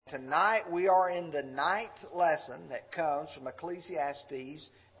Tonight we are in the 9th lesson that comes from Ecclesiastes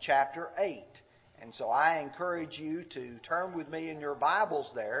chapter 8. And so I encourage you to turn with me in your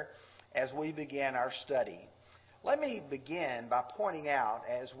Bibles there as we begin our study. Let me begin by pointing out,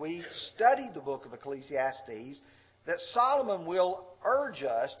 as we study the book of Ecclesiastes, that Solomon will urge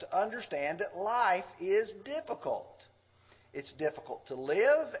us to understand that life is difficult. It's difficult to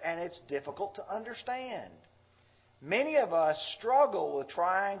live and it's difficult to understand. Many of us struggle with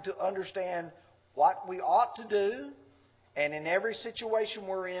trying to understand what we ought to do, and in every situation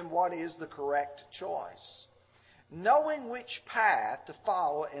we're in, what is the correct choice. Knowing which path to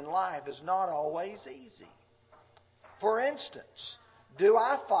follow in life is not always easy. For instance, do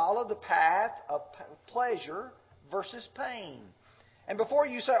I follow the path of pleasure versus pain? And before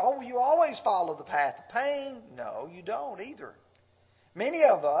you say, oh, you always follow the path of pain, no, you don't either. Many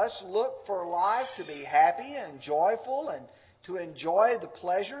of us look for life to be happy and joyful and to enjoy the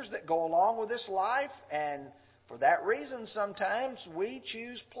pleasures that go along with this life. And for that reason, sometimes we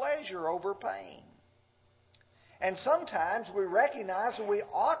choose pleasure over pain. And sometimes we recognize that we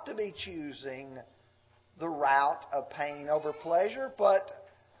ought to be choosing the route of pain over pleasure, but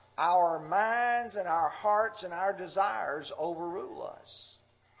our minds and our hearts and our desires overrule us.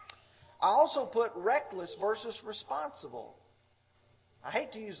 I also put reckless versus responsible. I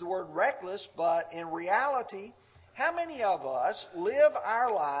hate to use the word reckless, but in reality, how many of us live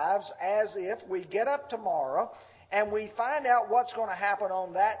our lives as if we get up tomorrow and we find out what's going to happen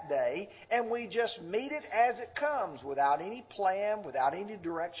on that day and we just meet it as it comes without any plan, without any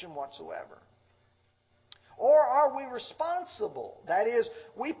direction whatsoever? Or are we responsible? That is,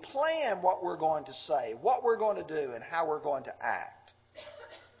 we plan what we're going to say, what we're going to do, and how we're going to act.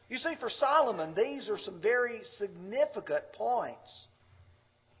 You see, for Solomon, these are some very significant points.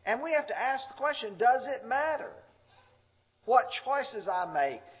 And we have to ask the question, does it matter what choices I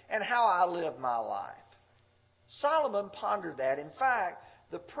make and how I live my life? Solomon pondered that. In fact,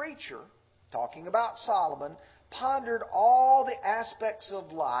 the preacher, talking about Solomon, pondered all the aspects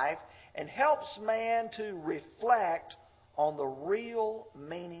of life and helps man to reflect on the real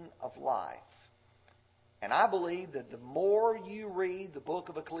meaning of life. And I believe that the more you read the book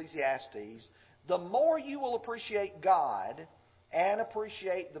of Ecclesiastes, the more you will appreciate God and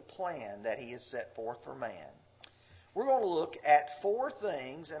appreciate the plan that He has set forth for man. We're going to look at 4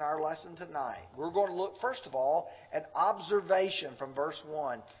 things in our lesson tonight. We're going to look, first of all, at observation from verse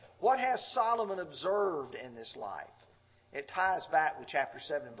 1. What has Solomon observed in this life? It ties back with chapter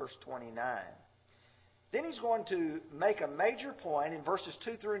 7 and verse 29. Then he's going to make a major point in verses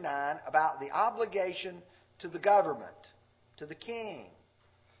 2 through 9 about the obligation to the government, to the king,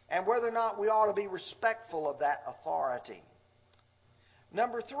 and whether or not we ought to be respectful of that authority.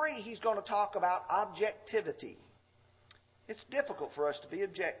 Number 3, he's going to talk about objectivity. It's difficult for us to be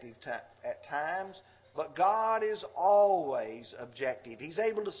objective at times, but God is always objective. He's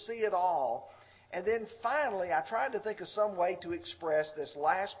able to see it all. And then finally, I tried to think of some way to express this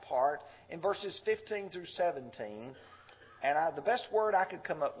last part in verses 15 through 17. And the best word I could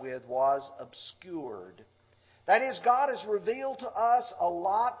come up with was obscured. That is, God has revealed to us a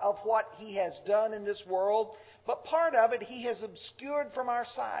lot of what He has done in this world, but part of it He has obscured from our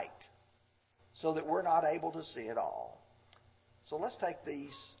sight so that we're not able to see it all. So let's take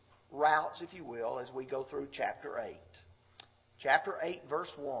these routes, if you will, as we go through chapter 8. Chapter 8,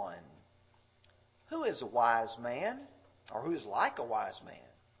 verse 1. Who is a wise man, or who is like a wise man?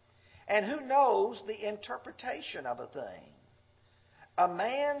 And who knows the interpretation of a thing? A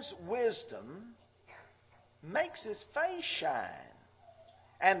man's wisdom makes his face shine,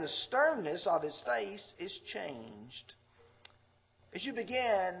 and the sternness of his face is changed. As you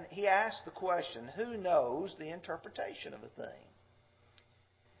begin, he asks the question, who knows the interpretation of a thing?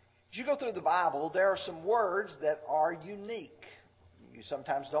 As you go through the Bible, there are some words that are unique. You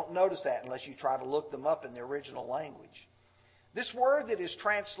sometimes don't notice that unless you try to look them up in the original language. This word that is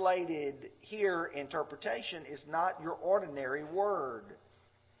translated here, interpretation, is not your ordinary word.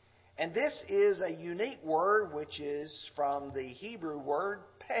 And this is a unique word which is from the Hebrew word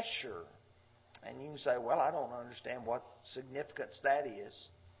pesher. And you can say, well, I don't understand what significance that is.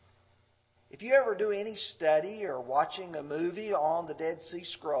 If you ever do any study or watching a movie on the Dead Sea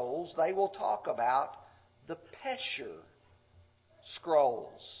Scrolls, they will talk about the pesher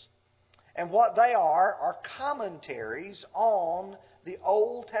scrolls. And what they are commentaries on the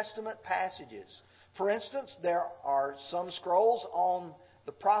Old Testament passages. For instance, there are some scrolls on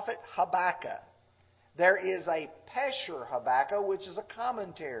the prophet Habakkuk. There is a Pesher Habakkuk, which is a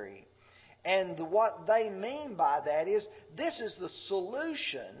commentary. And what they mean by that is, this is the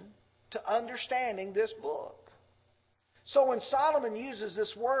solution to understanding this book. So when Solomon uses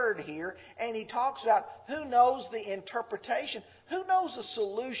this word here and he talks about who knows the interpretation, who knows the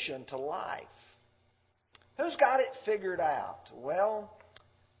solution to life, who's got it figured out? Well,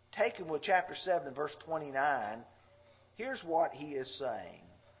 taken with chapter 7 verse 29, here's what he is saying.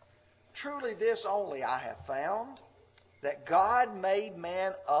 Truly this only I have found, that God made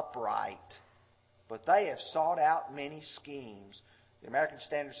man upright, but they have sought out many schemes. The American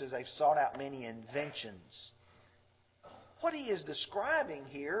Standard says they've sought out many inventions. What he is describing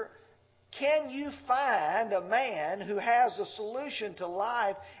here, can you find a man who has a solution to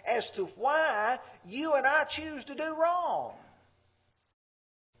life as to why you and I choose to do wrong?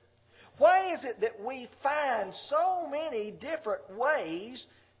 Why is it that we find so many different ways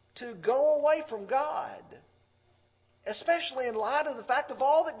to go away from God? Especially in light of the fact of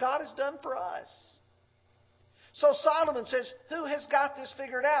all that God has done for us. So Solomon says, who has got this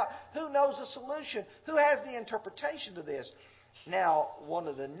figured out? Who knows the solution? Who has the interpretation to this? Now, one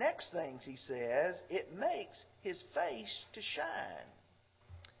of the next things he says, it makes his face to shine.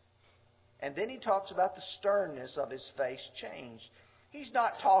 And then he talks about the sternness of his face changed. He's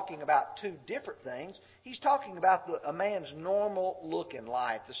not talking about two different things. He's talking about a man's normal look in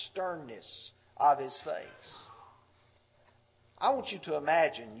life, the sternness of his face. I want you to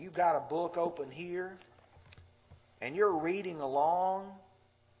imagine you've got a book open here, and you're reading along,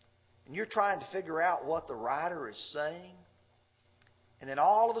 and you're trying to figure out what the writer is saying, and then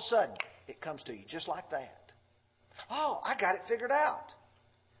all of a sudden, it comes to you just like that. Oh, I got it figured out.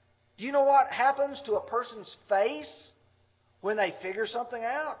 Do you know what happens to a person's face when they figure something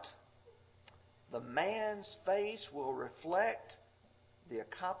out? The man's face will reflect the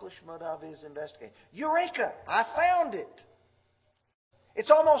accomplishment of his investigation. Eureka! I found it! It's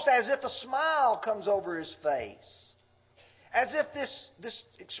almost as if a smile comes over his face. As if this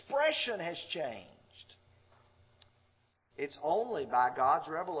expression has changed. It's only by God's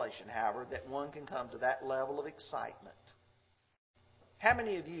revelation, however, that one can come to that level of excitement. How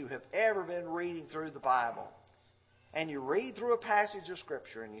many of you have ever been reading through the Bible and you read through a passage of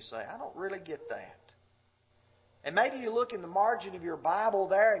Scripture and you say, I don't really get that? And maybe you look in the margin of your Bible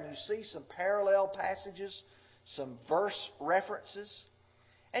there and you see some parallel passages, some verse references.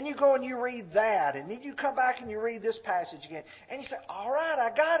 And you go and you read that, and then you come back and you read this passage again. And you say, all right,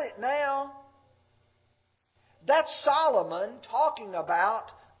 I got it now. That's Solomon talking about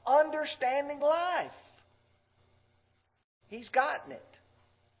understanding life. He's gotten it.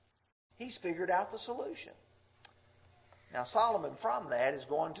 He's figured out the solution. Now Solomon from that is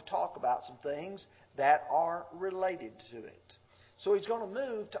going to talk about some things that are related to it. So he's going to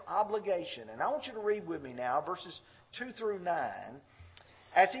move to obligation. And I want you to read with me now verses 2 through 9.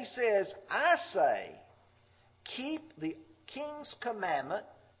 As he says, I say, keep the king's commandment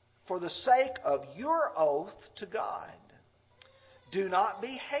for the sake of your oath to God. Do not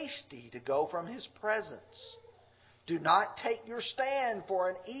be hasty to go from his presence. Do not take your stand for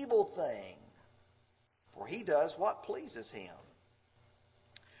an evil thing, for he does what pleases him.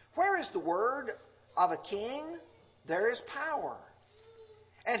 Where is the word of a king? There is power.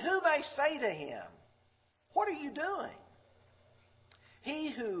 And who may say to him, what are you doing?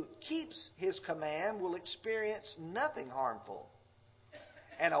 He who keeps his command will experience nothing harmful.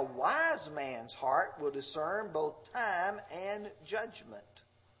 And a wise man's heart will discern both time and judgment.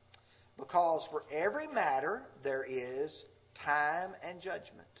 Because for every matter there is time and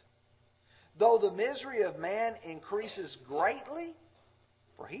judgment. Though the misery of man increases greatly,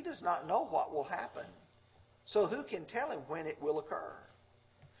 for he does not know what will happen. So who can tell him when it will occur?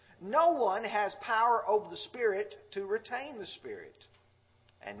 No one has power over the Spirit to retain the Spirit.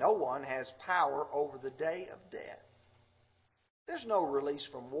 And no one has power over the day of death. There's no release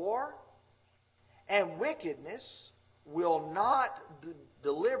from war. And wickedness will not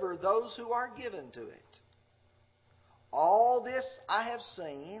deliver those who are given to it. All this I have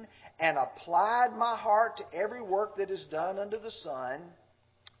seen and applied my heart to every work that is done under the sun.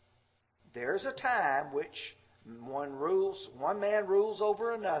 There's a time which one man rules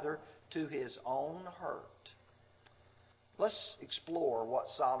over another to his own hurt. Let's explore what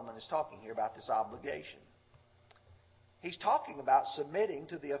Solomon is talking here about this obligation. He's talking about submitting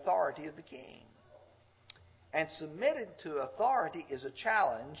to the authority of the king. And submitting to authority is a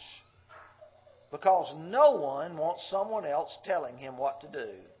challenge because no one wants someone else telling him what to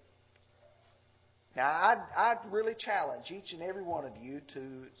do. Now, I'd really challenge each and every one of you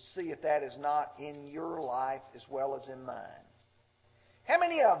to see if that is not in your life as well as in mine. How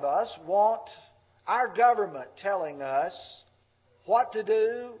many of us want our government telling us what to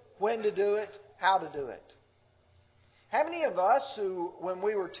do, when to do it, how to do it? How many of us who, when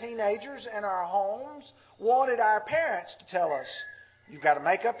we were teenagers in our homes, wanted our parents to tell us, you've got to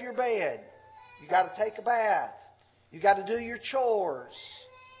make up your bed, you've got to take a bath, you've got to do your chores?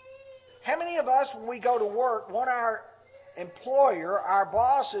 How many of us, when we go to work, want our employer, our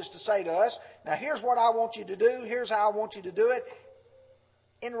bosses, to say to us, now here's what I want you to do, here's how I want you to do it?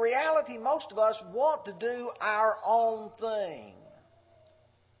 In reality, most of us want to do our own thing.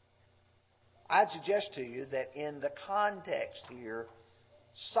 I'd suggest to you that in the context here,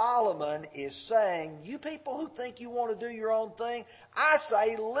 Solomon is saying, you people who think you want to do your own thing, I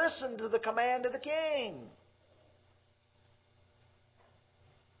say listen to the command of the king.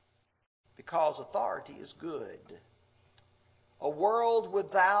 Because authority is good. A world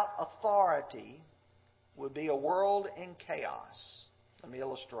without authority would be a world in chaos. Let me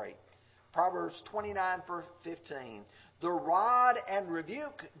illustrate. Proverbs 29:15. The rod and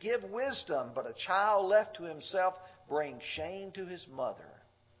rebuke give wisdom, but a child left to himself brings shame to his mother.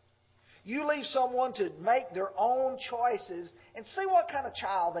 You leave someone to make their own choices and see what kind of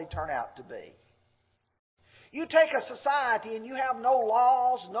child they turn out to be. You take a society and you have no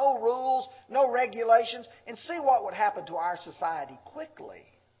laws, no rules, no regulations, and see what would happen to our society quickly.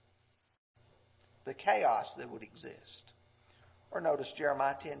 The chaos that would exist. Or notice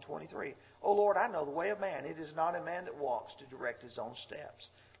Jeremiah 10:23. O Lord, I know the way of man. It is not a man that walks to direct his own steps.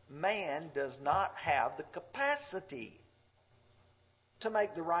 Man does not have the capacity to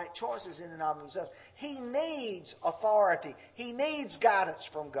make the right choices in and of himself. He needs authority. He needs guidance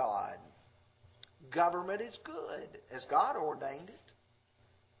from God. Government is good, as God ordained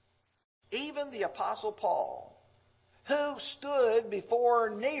it. Even the Apostle Paul, who stood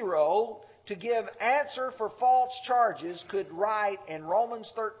before Nero to give answer for false charges, could write in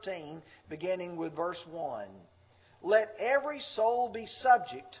Romans 13, beginning with verse 1, let every soul be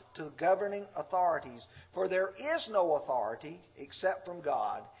subject to the governing authorities, for there is no authority except from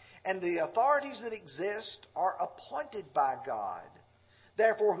God, and the authorities that exist are appointed by God.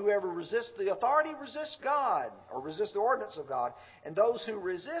 Therefore, whoever resists the authority resists God, or resists the ordinance of God, and those who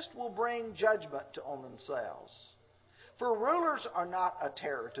resist will bring judgment on themselves. For rulers are not a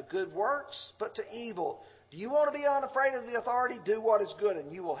terror to good works, but to evil. Do you want to be unafraid of the authority? Do what is good,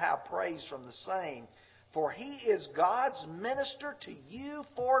 and you will have praise from the same. For he is God's minister to you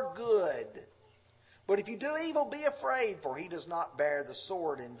for good. But if you do evil, be afraid, for he does not bear the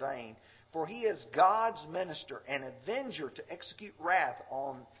sword in vain. For he is God's minister, an avenger to execute wrath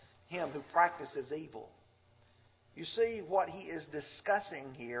on him who practices evil. You see, what he is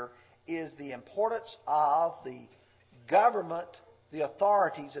discussing here is the importance of the government, the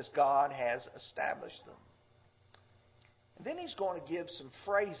authorities as God has established them. And then he's going to give some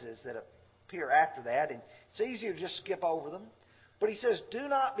phrases that appear after that, and it's easier to just skip over them. But he says, do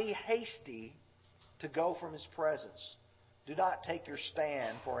not be hasty to go from his presence. Do not take your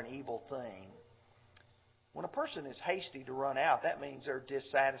stand for an evil thing. When a person is hasty to run out, that means they're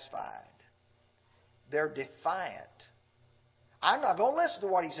dissatisfied. They're defiant. I'm not going to listen to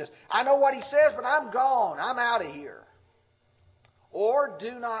what he says. I know what he says, but I'm gone. I'm out of here. Or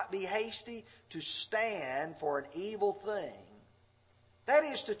do not be hasty to stand for an evil thing. That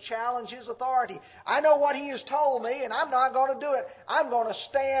is to challenge his authority. I know what he has told me, and I'm not going to do it. I'm going to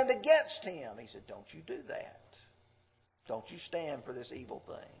stand against him. He said, don't you do that. Don't you stand for this evil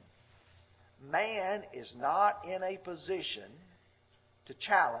thing. Man is not in a position to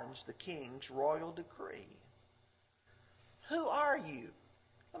challenge the king's royal decree. Who are you?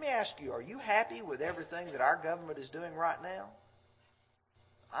 Let me ask you, are you happy with everything that our government is doing right now?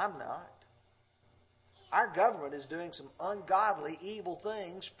 I'm not. Our government is doing some ungodly, evil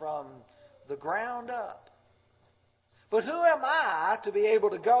things from the ground up. But who am I to be able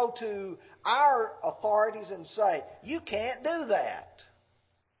to go to our authorities and say, you can't do that?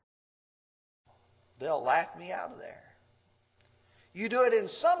 They'll laugh me out of there. You do it in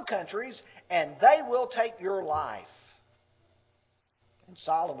some countries, and they will take your life. And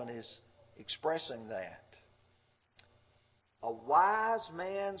Solomon is expressing that. A wise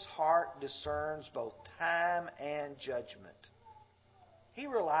man's heart discerns both time and judgment. He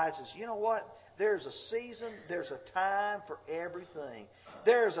realizes, you know what? There's a season, there's a time for everything.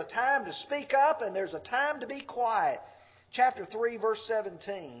 There's a time to speak up and there's a time to be quiet. Chapter 3, verse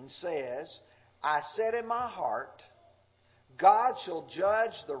 17 says, I said in my heart, God shall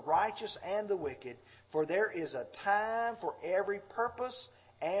judge the righteous and the wicked, for there is a time for every purpose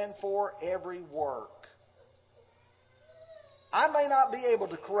and for every work. I may not be able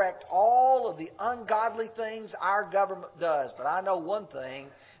to correct all of the ungodly things our government does, but I know one thing.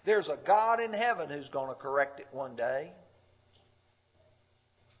 There's a God in heaven who's going to correct it one day.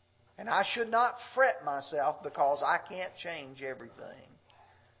 And I should not fret myself because I can't change everything.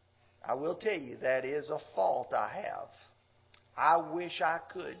 I will tell you that is a fault I have. I wish I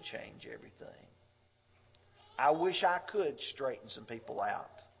could change everything. I wish I could straighten some people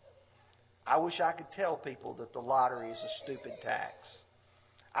out. I wish I could tell people that the lottery is a stupid tax.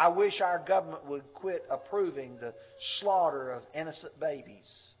 I wish our government would quit approving the slaughter of innocent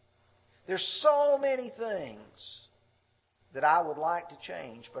babies. There's so many things that I would like to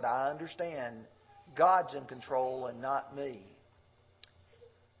change, but I understand God's in control and not me.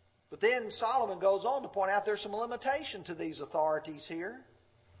 But then Solomon goes on to point out there's some limitation to these authorities here.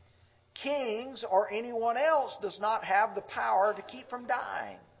 Kings or anyone else does not have the power to keep from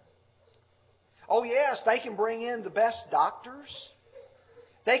dying. Oh yes, they can bring in the best doctors.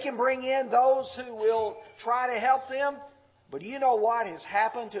 They can bring in those who will try to help them. But you know what has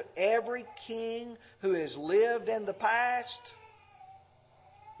happened to every king who has lived in the past?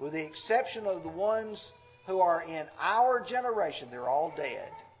 With the exception of the ones who are in our generation, they're all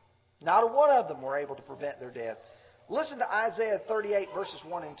dead. Not a one of them were able to prevent their death. Listen to Isaiah 38 verses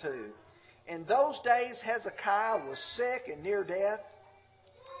 1 and 2. In those days Hezekiah was sick and near death.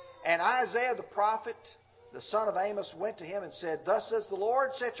 And Isaiah the prophet, the son of Amos, went to him and said, Thus says the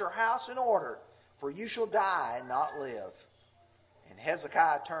Lord, set your house in order, for you shall die and not live. And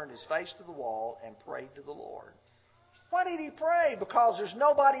Hezekiah turned his face to the wall and prayed to the Lord. Why did he pray? Because there's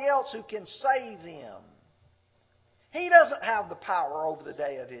nobody else who can save him. He doesn't have the power over the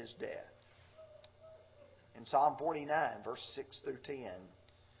day of his death. In Psalm 49, verse 6 through 10,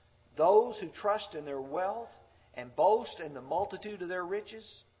 those who trust in their wealth and boast in the multitude of their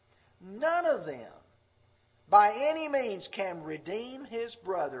riches, none of them by any means can redeem his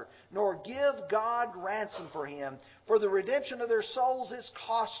brother, nor give God ransom for him. For the redemption of their souls is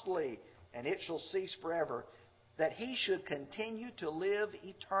costly, and it shall cease forever, that he should continue to live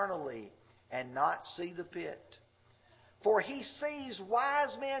eternally and not see the pit. For he sees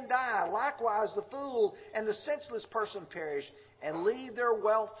wise men die, likewise the fool and the senseless person perish, and leave their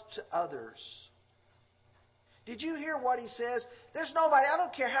wealth to others. Did you hear what he says? There's nobody, I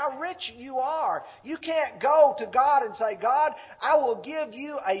don't care how rich you are. You can't go to God and say, God, I will give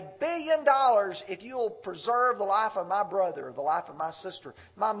you $1 billion if you'll preserve the life of my brother, the life of my sister,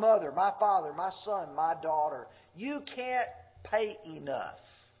 my mother, my father, my son, my daughter. You can't pay enough.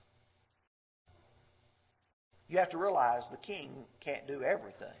 You have to realize the king can't do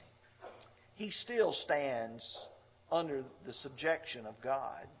everything. He still stands under the subjection of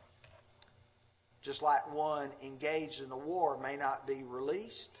God. Just like one engaged in a war may not be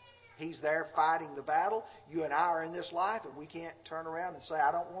released. He's there fighting the battle. You and I are in this life, and we can't turn around and say,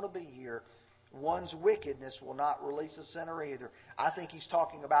 I don't want to be here. One's wickedness will not release a sinner either. I think he's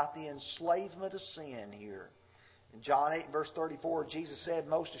talking about the enslavement of sin here. In John 8, verse 34, Jesus said,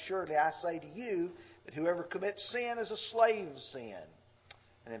 Most assuredly I say to you, that whoever commits sin is a slave of sin.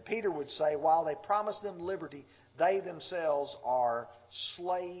 And then Peter would say, while they promise them liberty, they themselves are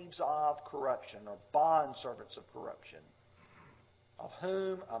slaves of corruption, or bondservants of corruption, of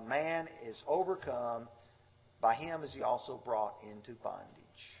whom a man is overcome, by him is he also brought into bondage.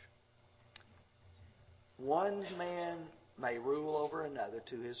 One man may rule over another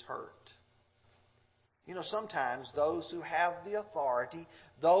to his hurt. You know, sometimes those who have the authority,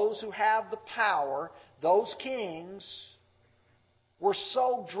 those who have the power, those kings were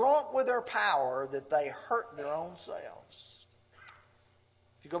so drunk with their power that they hurt their own selves.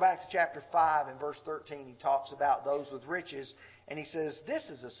 If you go back to chapter 5 and verse 13, he talks about those with riches, and he says, This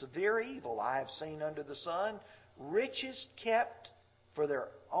is a severe evil I have seen under the sun, riches kept for their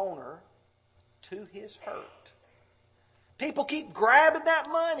owner to his hurt. People keep grabbing that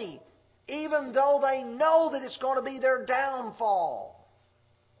money, even though they know that it's going to be their downfall.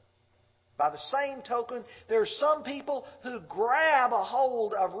 By the same token, there are some people who grab a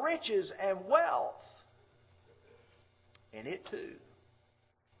hold of riches and wealth, and it too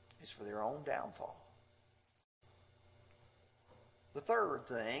is for their own downfall. The third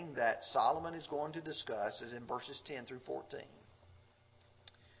thing that Solomon is going to discuss is in verses 10 through 14.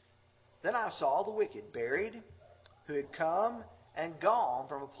 Then I saw the wicked buried, who had come and gone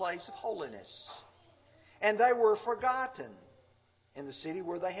from a place of holiness, and they were forgotten in the city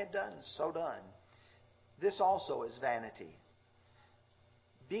where they had done. This also is vanity.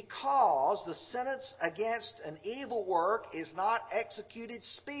 Because the sentence against an evil work is not executed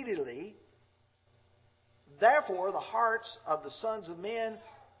speedily, therefore the hearts of the sons of men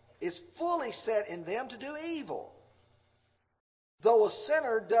is fully set in them to do evil. Though a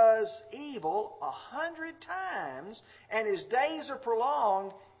sinner does evil 100 times, and his days are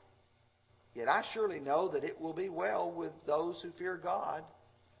prolonged, yet I surely know that it will be well with those who fear God,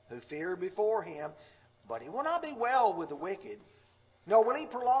 who fear before Him. But it will not be well with the wicked. Nor will he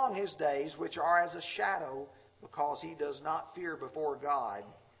prolong his days, which are as a shadow, because he does not fear before God.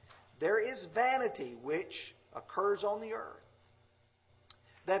 There is vanity which occurs on the earth,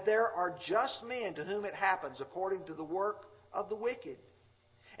 that there are just men to whom it happens according to the work of the wicked.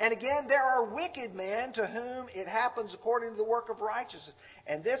 And again, there are wicked men to whom it happens according to the work of righteousness.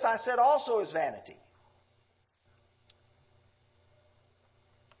 And this, I said, also is vanity.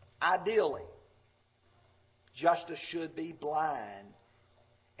 Ideally, justice should be blind,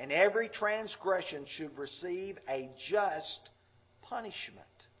 and every transgression should receive a just punishment.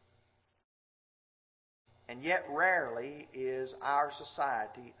 And yet rarely is our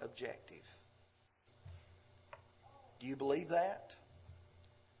society objective. Do you believe that?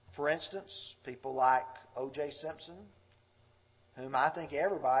 For instance, people like O.J. Simpson, whom I think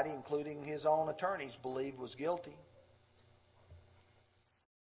everybody, including his own attorneys, believed was guilty.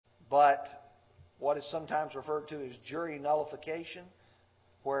 But what is sometimes referred to as jury nullification,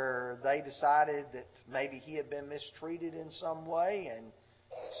 where they decided that maybe he had been mistreated in some way, and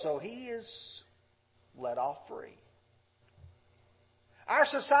so he is let off free. Our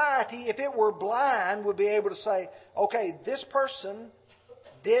society, if it were blind, would be able to say, okay, this person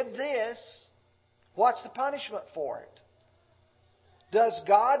did this. What's the punishment for it? Does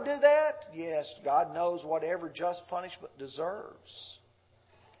God do that? Yes, God knows whatever just punishment deserves.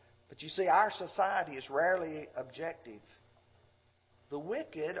 But you see, our society is rarely objective. The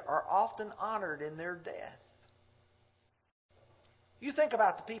wicked are often honored in their death. You think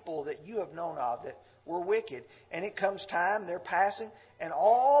about the people that you have known of that were wicked, and it comes time, they're passing, and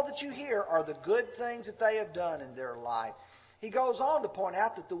all that you hear are the good things that they have done in their life. He goes on to point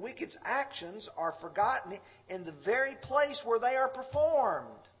out that the wicked's actions are forgotten in the very place where they are performed.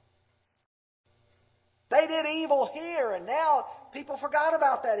 They did evil here, and now people forgot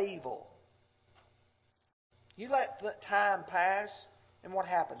about that evil. You let the time pass, and what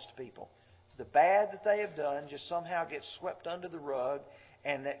happens to people? The bad that they have done just somehow gets swept under the rug,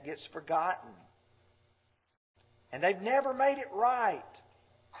 and that gets forgotten. And they've never made it right.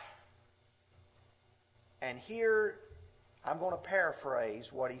 And here, I'm going to paraphrase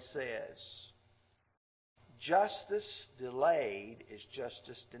what he says. Justice delayed is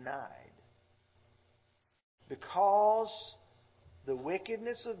justice denied. Because the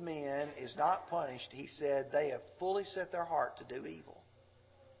wickedness of men is not punished, he said, they have fully set their heart to do evil.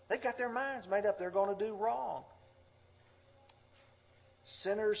 They've got their minds made up they're going to do wrong.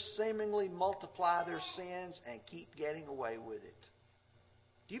 Sinners seemingly multiply their sins and keep getting away with it.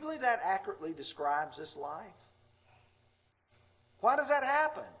 Do you believe that accurately describes this life? Why does that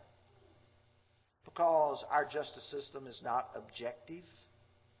happen? Because our justice system is not objective.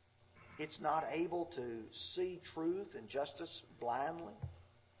 It's not able to see truth and justice blindly.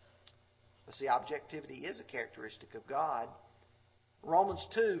 But see, objectivity is a characteristic of God. Romans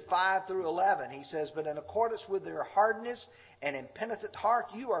 2, 5 through 11, he says, but in accordance with their hardness and impenitent heart,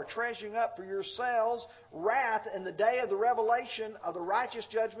 you are treasuring up for yourselves wrath in the day of the revelation of the righteous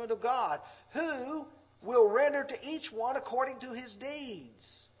judgment of God, who will render to each one according to his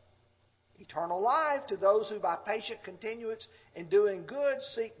deeds. Eternal life to those who by patient continuance in doing good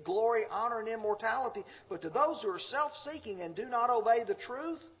seek glory, honor, and immortality. But to those who are self-seeking and do not obey the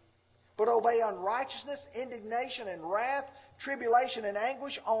truth, but obey unrighteousness, indignation, and wrath, tribulation, and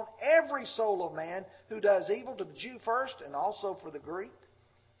anguish on every soul of man who does evil, to the Jew first and also for the Greek.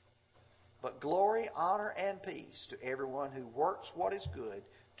 But glory, honor, and peace to everyone who works what is good,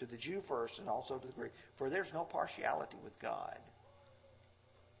 to the Jew first and also to the Greek. For there's no partiality with God.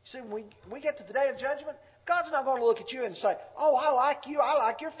 You see, when we get to the day of judgment, God's not going to look at you and say, oh, I like you, I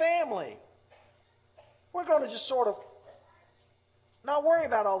like your family. We're going to just sort of not worry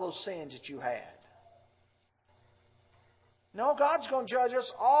about all those sins that you had. No, God's going to judge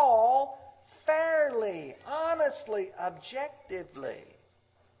us all fairly, honestly, objectively.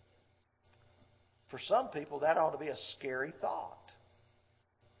 For some people, that ought to be a scary thought.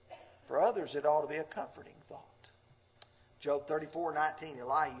 For others, it ought to be a comforting thought. Job 34:19,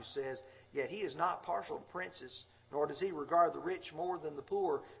 Elihu says, yet he is not partial to princes, nor does he regard the rich more than the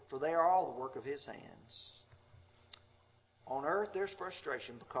poor, for they are all the work of his hands. On earth there's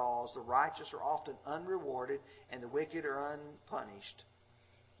frustration because the righteous are often unrewarded and the wicked are unpunished.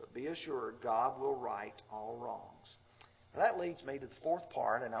 But be assured, God will right all wrongs. Now that leads me to the fourth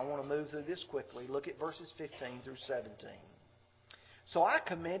part, and I want to move through this quickly. Look at verses 15 through 17. So I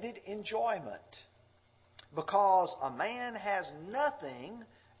commended enjoyment, because a man has nothing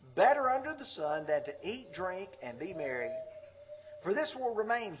better under the sun than to eat, drink, and be merry. For this will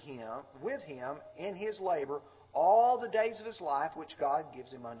remain with him in his labor all the days of his life which God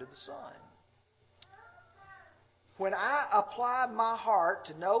gives him under the sun. When I apply my heart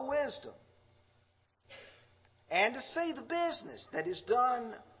to know wisdom and to see the business that is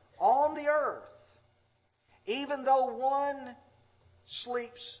done on the earth, even though one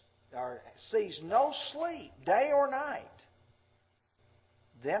sleeps or sees no sleep day or night,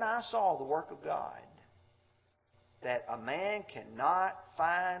 then I saw the work of God, that a man cannot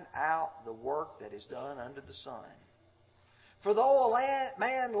find out the work that is done under the sun. For though a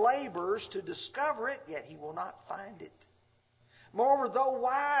man labors to discover it, yet he will not find it. Moreover, though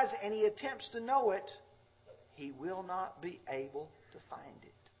wise and he attempts to know it, he will not be able to find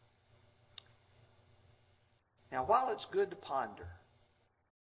it. Now, while it's good to ponder,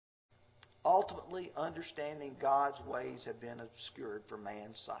 ultimately understanding God's ways have been obscured from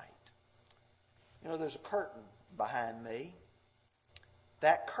man's sight. You know, there's a curtain behind me.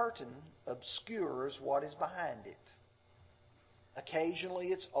 That curtain obscures what is behind it. Occasionally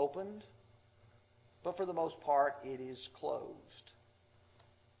it's opened, but for the most part it is closed.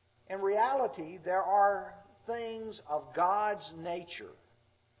 In reality, there are things of God's nature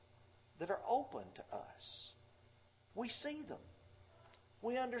that are open to us. We see them.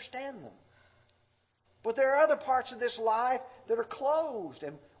 We understand them. But there are other parts of this life that are closed,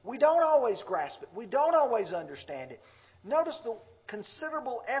 and we don't always grasp it. We don't always understand it. Notice the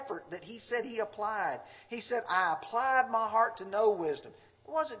considerable effort that he said he applied. He said, I applied my heart to know wisdom.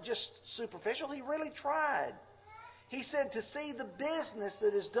 It wasn't just superficial. He really tried. He said to see the business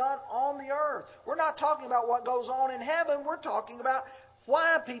that is done on the earth. We're not talking about what goes on in heaven. We're talking about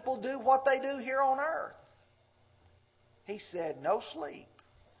why people do what they do here on earth. He said, no sleep,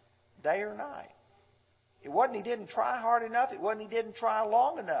 day or night. It wasn't he didn't try hard enough. It wasn't he didn't try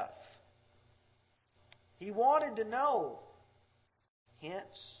long enough. He wanted to know.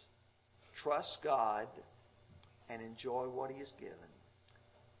 Hence, trust God and enjoy what He has given.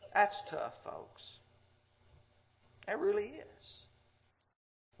 That's tough, folks. It really is.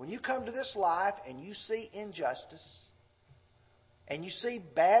 When you come to this life and you see injustice, and you see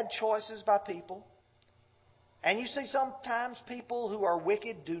bad choices by people, and you see sometimes people who are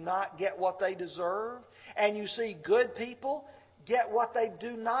wicked do not get what they deserve, and you see good people get what they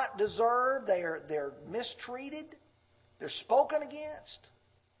do not deserve, they're mistreated, they're spoken against.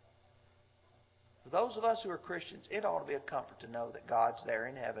 For those of us who are Christians, it ought to be a comfort to know that God's there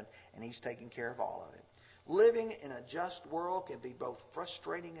in heaven and He's taking care of all of it. Living in a just world can be both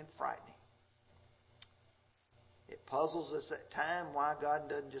frustrating and frightening. It puzzles us at times why God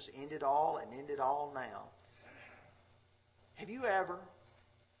doesn't just end it all and end it all now. Have you ever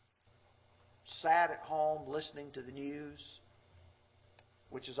sat at home listening to the news,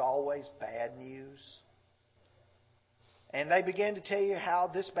 which is always bad news? And they begin to tell you how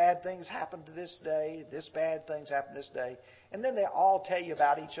this bad thing's happened to this day, this bad thing's happened this day. And then they all tell you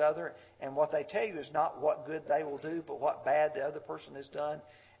about each other. And what they tell you is not what good they will do, but what bad the other person has done.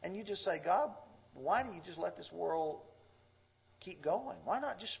 And you just say, God, why do you just let this world keep going? Why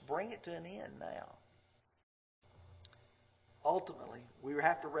not just bring it to an end now? Ultimately, we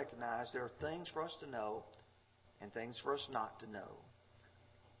have to recognize there are things for us to know and things for us not to know.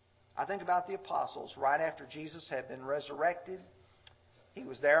 I think about the apostles. Right after Jesus had been resurrected, He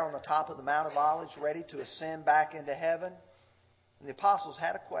was there on the top of the Mount of Olives ready to ascend back into heaven. And the apostles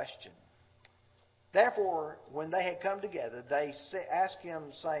had a question. Therefore, when they had come together, they asked Him,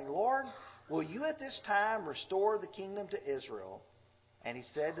 saying, Lord, will you at this time restore the kingdom to Israel? And He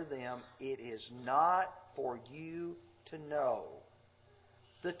said to them, it is not for you to know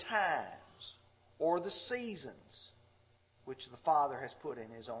the times or the seasons which the Father has put in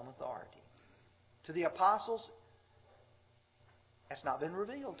His own authority. To the apostles, that's not been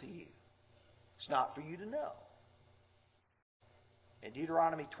revealed to you. It's not for you to know. In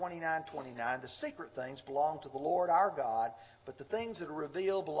Deuteronomy 29:29, the secret things belong to the Lord our God, but the things that are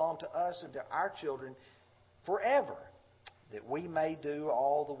revealed belong to us and to our children forever, that we may do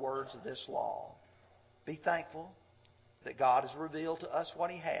all the words of this law. Be thankful that God has revealed to us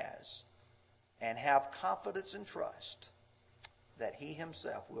what He has, and have confidence and trust that He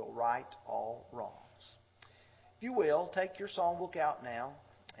Himself will right all wrongs. If you will, take your songbook out now,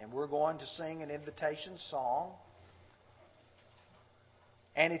 and we're going to sing an invitation song.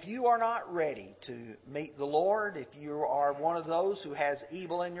 And if you are not ready to meet the Lord, if you are one of those who has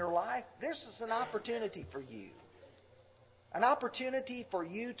evil in your life, this is an opportunity for you. An opportunity for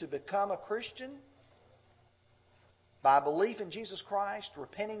you to become a Christian by belief in Jesus Christ,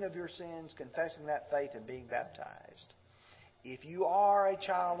 repenting of your sins, confessing that faith, and being baptized. If you are a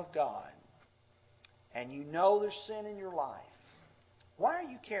child of God and you know there's sin in your life, why are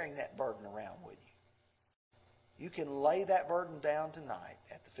you carrying that burden around with you? You can lay that burden down tonight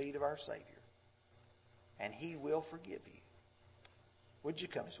at the feet of our Savior, and He will forgive you. Would you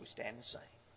come as we stand and sing?